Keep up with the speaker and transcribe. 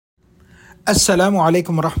Assalamu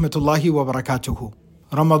alaikum wa rahmatullahi wa barakatuhu.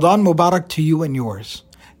 Ramadan Mubarak to you and yours.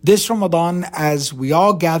 This Ramadan, as we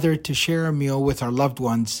all gather to share a meal with our loved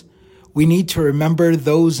ones, we need to remember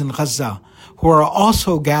those in Gaza who are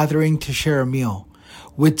also gathering to share a meal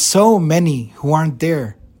with so many who aren't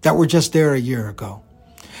there that were just there a year ago.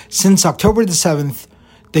 Since October the 7th,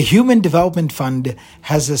 the Human Development Fund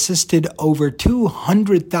has assisted over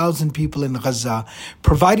 200,000 people in Gaza,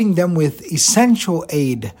 providing them with essential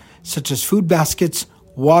aid such as food baskets,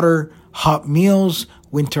 water, hot meals,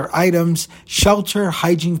 winter items, shelter,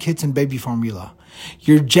 hygiene kits, and baby formula.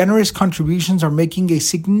 Your generous contributions are making a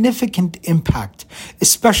significant impact,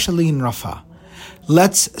 especially in Rafah.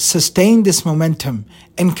 Let's sustain this momentum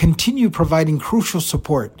and continue providing crucial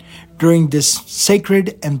support during this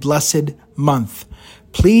sacred and blessed month.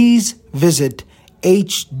 Please visit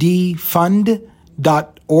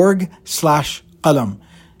hdfund.org/qalam.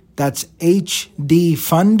 That's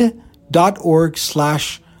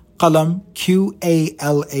hdfund.org/qalam,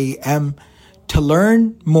 QALAM, to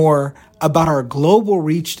learn more about our global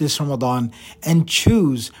reach this Ramadan and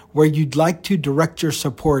choose where you'd like to direct your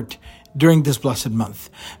support during this blessed month.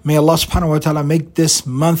 May Allah subhanahu wa ta'ala make this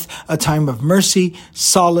month a time of mercy,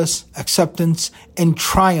 solace, acceptance, and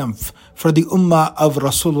triumph for the ummah of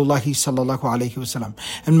Rasulullah sallallahu alayhi wasallam.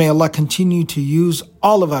 And may Allah continue to use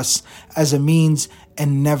all of us as a means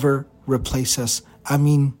and never replace us.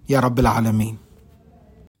 Ameen ya Rabbil Alameen.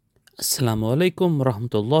 Assalamu alaikum wa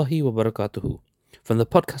rahmatullahi wa barakatuhu. From the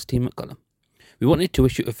podcast team at Qalam. We wanted to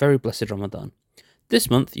wish you a very blessed Ramadan. This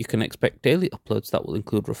month you can expect daily uploads that will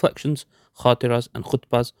include reflections, khatiras and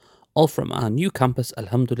khutbahs, all from our new campus,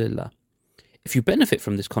 Alhamdulillah. If you benefit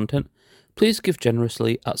from this content, please give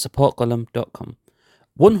generously at supportqalam.com.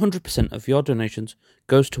 100% of your donations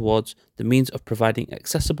goes towards the means of providing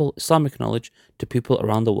accessible Islamic knowledge to people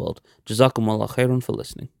around the world. Jazakumullah khairun for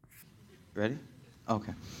listening. Ready?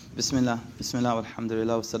 Okay. Bismillah,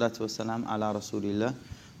 walhamdulillah, wa salatu wa salam ala rasulillah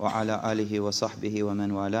wa ala alihi wa sahbihi wa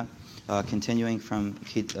man wala. Continuing from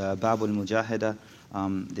Babul Mujahada,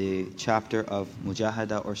 the chapter of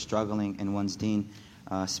Mujahada, or struggling in one's deen,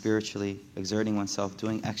 spiritually, exerting oneself,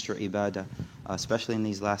 doing extra ibadah, especially in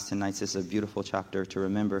these last 10 nights. This is a beautiful chapter to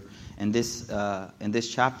remember. In this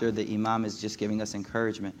chapter, the Imam is just giving us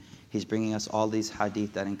encouragement. He's bringing us all these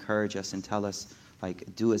hadith that encourage us and tell us, like,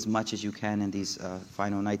 do as much as you can in these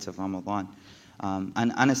final nights of Ramadan.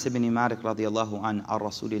 An Anas ibn Malik radiyallahu an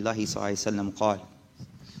Rasulillahi sallallahu alayhi wa sallam qal.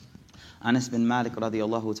 Anas bin Malik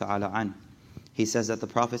radiyallahu ta'ala an, he says that the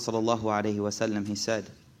Prophet sallallahu alayhi wa sallam, he said,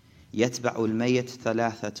 يَتْبَعُ الْمَيِّتْ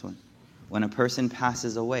ثَلَاثَةٌ. When a person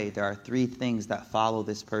passes away, there are three things that follow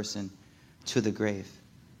this person to the grave.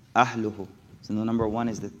 أَهْلُهُ. So the number one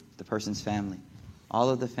is the person's family. All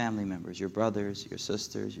of the family members, your brothers, your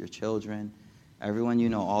sisters, your children, everyone you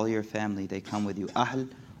know, all your family, they come with you. Ahl,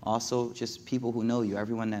 also just people who know you,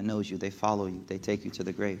 everyone that knows you, they follow you, they take you to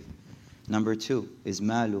the grave. Number two is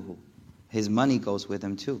maluhu. His money goes with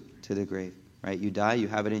him too, to the grave, right? You die, you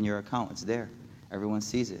have it in your account, it's there. Everyone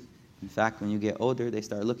sees it. In fact, when you get older, they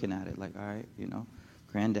start looking at it like, all right,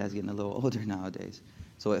 granddad's getting a little older nowadays.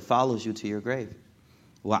 So it follows you to your grave.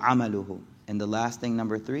 وَعَمَلُهُ. And the last thing,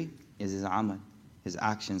 number three, is his amal. His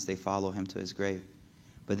actions, they follow him to his grave.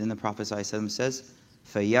 But then the Prophet ﷺ says,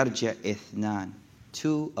 فَيَرْجَعْ إِثْنَانِ.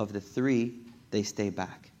 Two of the three, they stay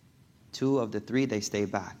back. Two of the three, they stay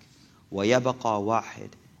back. وَيَبَقَى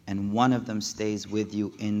وَاحِدٌ. And one of them stays with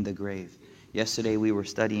you in the grave. Yesterday we were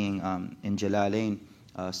studying in Jalalain,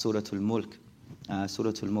 Surah Al-Mulk.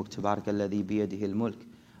 Surah Al-Mulk, Tabarak alladhi biyadihi al-mulk.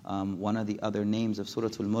 One of the other names of Surah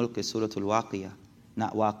Al-Mulk is Surah Al-Waqiyah.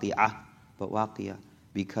 Not Waqi'ah, but Waqiyah.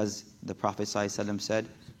 Because the Prophet ﷺ said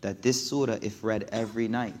that this surah, if read every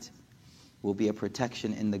night, will be a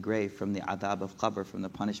protection in the grave from the adhab of qabr, from the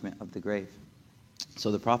punishment of the grave.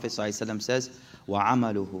 So the Prophet ﷺ says,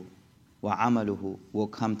 وَعَمَلُهُ will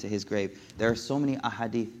come to his grave. There are so many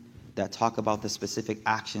ahadith that talk about the specific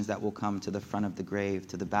actions that will come to the front of the grave,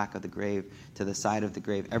 to the back of the grave, to the side of the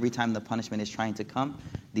grave. Every time the punishment is trying to come,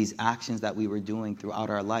 these actions that we were doing throughout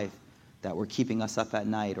our life, that were keeping us up at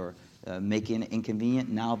night or making it inconvenient,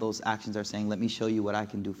 now those actions are saying, let me show you what I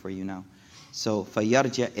can do for you now. So,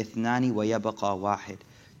 فَيَرْجَعْ إِثْنَانِ وَيَبَقَى وَاحِدٌ.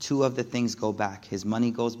 Two of the things go back. His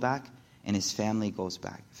money goes back, and his family goes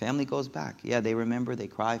back. Family goes back. Yeah, they remember, they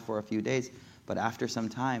cry for a few days, but after some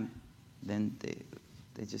time, then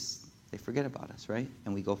they forget about us, right?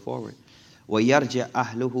 And we go forward. وَيَرْجَعْ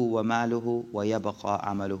أَهْلُهُ وَمَالُهُ وَيَبَقَى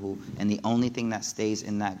عَمَلُهُ. And the only thing that stays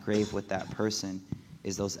in that grave with that person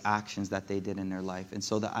is those actions that they did in their life. And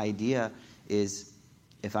so the idea is,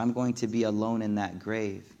 if I'm going to be alone in that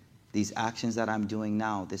grave, These actions that I'm doing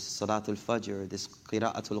now, this Salatul Fajr, this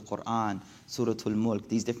Qira'atul Quran, Suratul Mulk,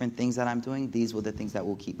 these different things that I'm doing, these were the things that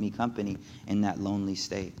will keep me company in that lonely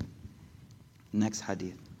state. Next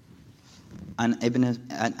hadith. عن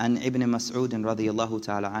ابن مسعود رضي الله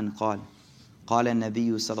تعالى عنه قال قال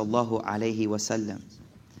النبي صلى الله عليه وسلم.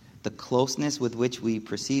 The closeness with which we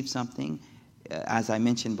perceive something, as I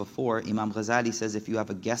mentioned before, Imam Ghazali says if you have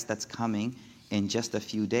a guest that's coming in just a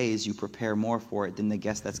few days, you prepare more for it than the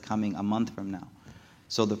guest that's coming a month from now.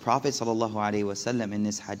 So the Prophet ﷺ in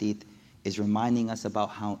this hadith is reminding us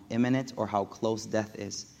about how imminent or how close death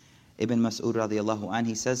is. Ibn Mas'ud radiallahu anh,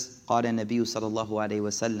 he says, قال النبي صلى الله عليه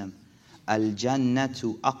وسلم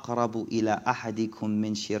الجنة أقرب إلى أحدكم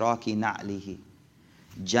من شراك نعله.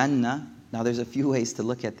 Jannah, now there's a few ways to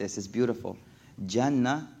look at this, it's beautiful.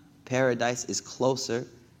 Jannah, paradise, is closer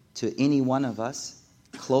to any one of us,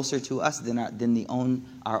 closer to us than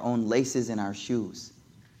our own laces in our shoes.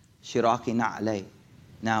 Shiraki na'lay.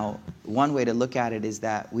 Now, one way to look at it is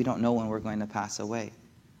that we don't know when we're going to pass away.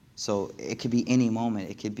 So it could be any moment.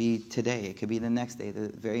 It could be today. It could be the next day, the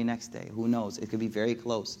very next day. Who knows? It could be very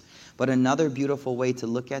close. But another beautiful way to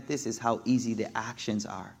look at this is how easy the actions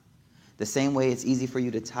are. The same way it's easy for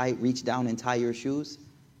you to reach down and tie your shoes.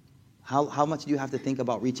 How much do you have to think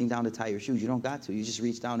about reaching down to tie your shoes? You don't got to. You just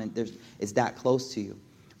reach down and it's that close to you.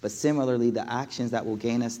 But similarly, the actions that will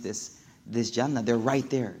gain us this Jannah, they're right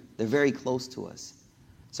there. They're very close to us.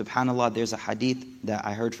 SubhanAllah, there's a hadith that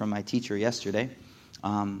I heard from my teacher yesterday.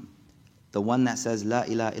 The one that says, La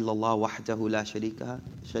ilaha illallah wahdahu la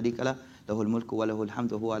sharika lah, lahul mulku wa lahul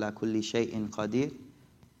hamdu huwa ala kulli shay'in qadir.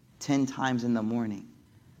 10 times in the morning.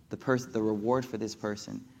 The reward for this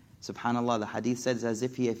person. SubhanAllah, the hadith says as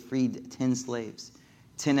if he had freed 10 slaves.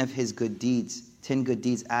 10 of his good deeds, 10 good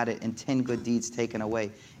deeds added and 10 good deeds taken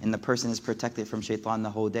away. And the person is protected from shaitan the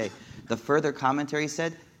whole day. The further commentary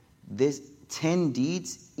said, this 10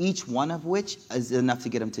 deeds, each one of which is enough to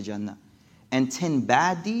get him to Jannah. And 10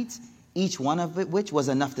 bad deeds, each one of which was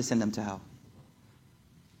enough to send them to hell.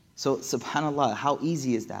 So subhanAllah, how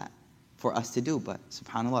easy is that for us to do? But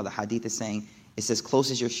subhanAllah, the hadith is saying, it's as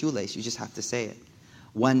close as your shoelace, you just have to say it.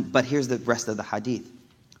 But here's the rest of the hadith.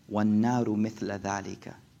 وَالنَّارُ مِثْلَ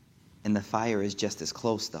ذَلِكَ. And the fire is just as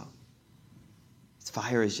close though.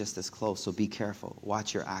 Fire is just as close, so be careful.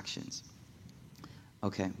 Watch your actions.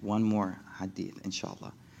 Okay, one more hadith,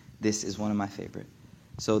 inshallah. This is one of my favorite.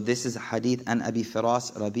 So this is a hadith an Abi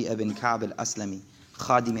Firas Rabi'a bin Ka'b al-Aslami,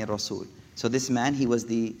 Khadim al-Rasul. So this man, he was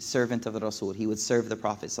the servant of the Rasul. He would serve the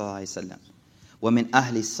Prophet ﷺ. وَمِنْ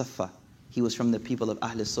أَهْلِ الصَّفَّةِ. He was from the people of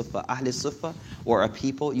Ahl al-Suffah. Ahl al-Suffah were a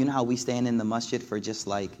people, you know how we stand in the masjid for just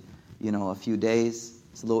like, a few days?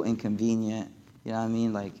 It's a little inconvenient, you know what I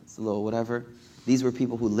mean? Like, it's a little whatever. These were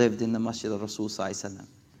people who lived in the masjid of Rasul ﷺ.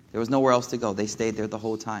 There was nowhere else to go. They stayed there the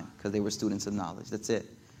whole time because they were students of knowledge. That's it.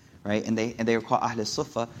 Right? And they were called Ahl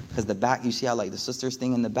al-Suffah because the back, you see how like the sisters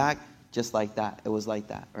thing in the back? Just like that. It was like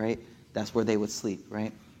that, right? That's where they would sleep,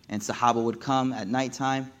 right? And Sahaba would come at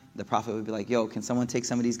nighttime. The Prophet would be like, yo, can someone take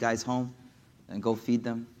some of these guys home and go feed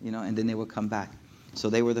them? And then they would come back. So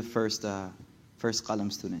they were the first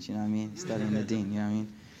qalam students, you know what I mean? Studying the deen, you know what I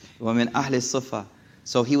mean? وَمِنْ أَهْلِ الصُّفَّةِ.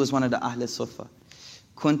 So he was one of the Ahl al-Suffah.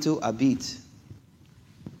 كُنْتُ أَبِيتُ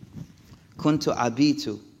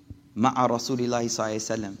مَعَ رَسُولِ اللَّهِ صَلَّى اللَّهُ عَلَيْهِ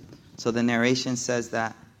وَسَلَّمَ. So the narration says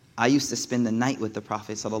that I used to spend the night with the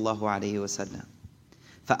Prophet sallallahu alaihi wasallam.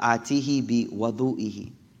 فَآتِيهِ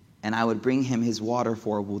بِوَضُوئِهِ. And I would bring him his water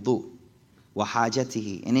for wudu.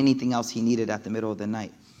 وَحَاجَتِهِ. And anything else he needed at the middle of the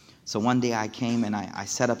night. So one day I came and I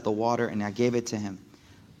set up the water and I gave it to him.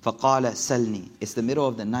 فَقَالَ سَلْنِي. It's the middle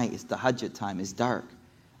of the night. It's the tahajjud time. It's dark.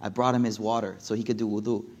 I brought him his water so he could do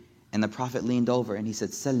wudu. And the Prophet leaned over and he said,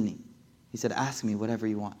 Salni. He said, ask me whatever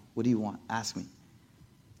you want. What do you want? Ask me.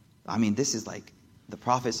 I mean, this is like the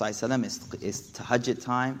Prophet ﷺ is tahajjud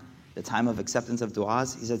time, the time of acceptance of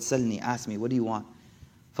du'as. He said, Salni, ask me, what do you want?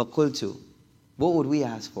 فَقُلْتُ. What would we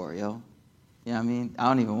ask for, yo? You know what I mean? I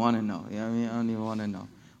don't even want to know. You know what I mean? I don't even want to know.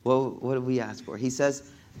 What do we ask for? He says,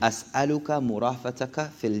 أَسْأَلُكَ مُرَافَتَكَ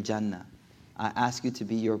فِي الْجَنَّةِ. I ask you to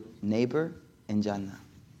be your neighbor in Jannah.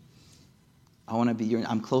 I want to be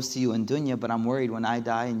I'm close to you in dunya, but I'm worried when I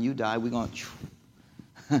die and you die, we're going to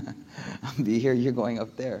I'll be here, you're going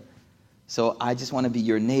up there. So I just want to be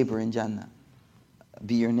your neighbor in Jannah.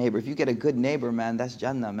 Be your neighbor. If you get a good neighbor, man, that's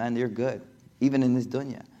Jannah, man. You're good. Even in this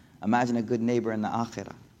dunya. Imagine a good neighbor in the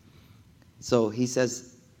akhirah. So he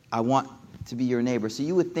says, I want to be your neighbor. So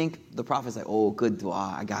you would think the Prophet's like, oh, good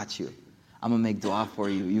dua, I got you. I'm going to make dua for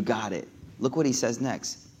you. You got it. Look what he says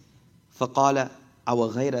next. فَقَالَ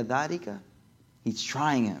أَوَ غَيْرَ ذَلِكَ. He's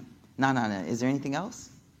trying him. No. Is there anything else?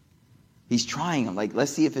 He's trying them. Like, let's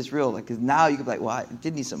see if it's real. Like, because now you can be like, well, I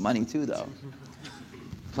did need some money too, though.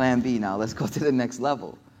 Plan B now. Let's go to the next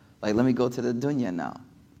level. Like, let me go to the dunya now.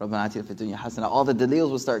 رَبَّنَا آتِنَا فِي الدُّنْيَا حَسَنَةً. All the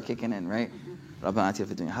deleels will start kicking in, right? رَبَّنَا آتِنَا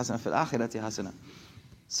فِي الدُّنْيَا حَسَنَةً فِي الْآخِرَةِ حَسَنَةً.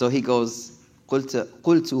 So he goes, قُلْتُ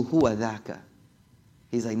هُوَ ذَاكَ.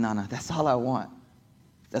 He's like, no, that's all I want.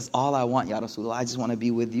 That's all I want, Ya Rasulullah. I just want to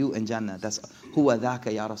be with you in Jannah. That's هُوَ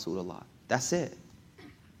ذَاكَ Ya Rasulullah. That's it.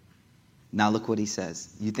 Now look what he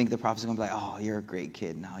says. You think the Prophet's going to be like, oh, you're a great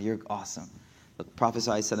kid now. You're awesome. But the Prophet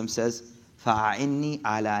ﷺ says, فَأَعِنِّي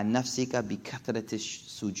عَلَى نَفْسِكَ بِكَثْرَةِ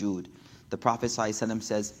السُّجُودِ. The Prophet ﷺ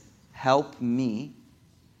says, help me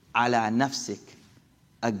عَلَى نَفْسِكَ,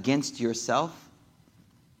 against yourself,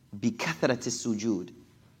 بِكَثْرَةِ السُّجُودِ,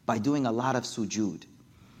 by doing a lot of sujood.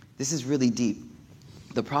 This is really deep.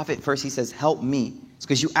 The Prophet, first he says, help me. It's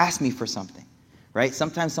because you asked me for something, right?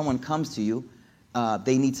 Sometimes someone comes to you,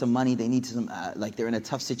 they need some money, they need some, like they're in a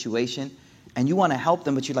tough situation, and you want to help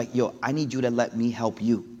them, but you're like, yo, I need you to let me help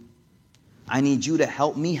you. I need you to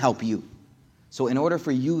help me help you. So in order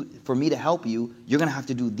for me to help you, you're going to have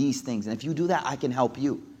to do these things. And if you do that, I can help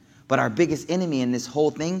you. But our biggest enemy in this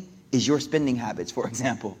whole thing is your spending habits, for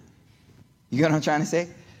example. You get what I'm trying to say?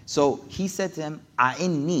 So he said to him,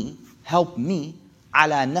 A'inni, help me,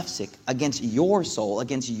 ala nafsik, against your soul,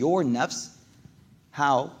 against your nafs.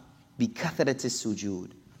 How? Bikathrati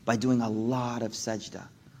sujood, by doing a lot of sajda.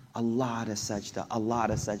 A lot of sajda, a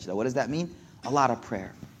lot of sajda. What does that mean? A lot of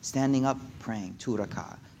prayer. Standing up, praying, 2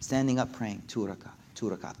 rak'ah. Standing up, praying, 2 rak'ah, 2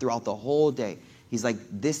 rak'ah. Throughout the whole day. He's like,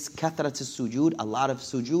 this kathrat sujood, a lot of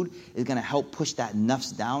sujood, is going to help push that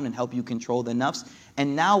nafs down and help you control the nafs.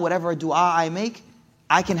 And now whatever dua I make,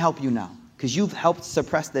 I can help you now. Because you've helped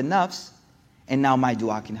suppress the nafs, and now my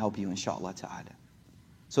dua can help you, inshallah ta'ala.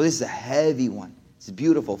 So this is a heavy one. It's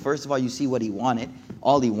beautiful. First of all, you see what he wanted.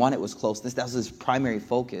 All he wanted was closeness. That was his primary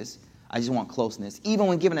focus. I just want closeness. Even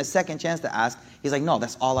when given a second chance to ask, he's like, no,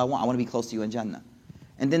 that's all I want. I want to be close to you in Jannah.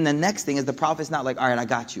 And then the next thing is the Prophet's not like, all right, I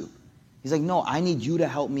got you. He's like, no, I need you to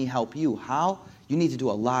help me help you. How? You need to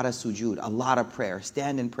do a lot of sujood, a lot of prayer.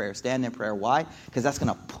 Stand in prayer, stand in prayer. Why? Because that's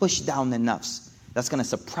going to push down the nafs. That's going to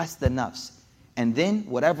suppress the nafs. And then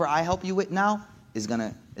whatever I help you with now is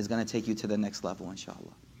going to take you to the next level,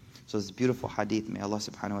 inshallah. So it's a beautiful hadith. May Allah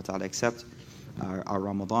subhanahu wa ta'ala accept our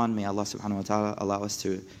Ramadan. May Allah subhanahu wa ta'ala allow us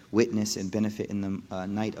to witness and benefit in the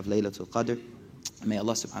night of Laylatul Qadr. May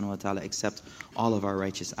Allah subhanahu wa ta'ala accept all of our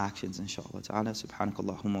righteous actions, inshallah ta'ala.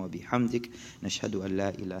 Subhanakallahumma wa bihamdik. Nashhadu an la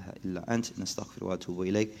ilaha illa ant. Nastaghfiru wa atubu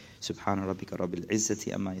ilayk. Subhana rabbika rabbil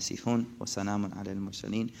izzati amma yasifun. Wa salamun ala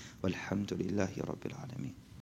al-mursaleen. Walhamdulillahi rabbil alameen.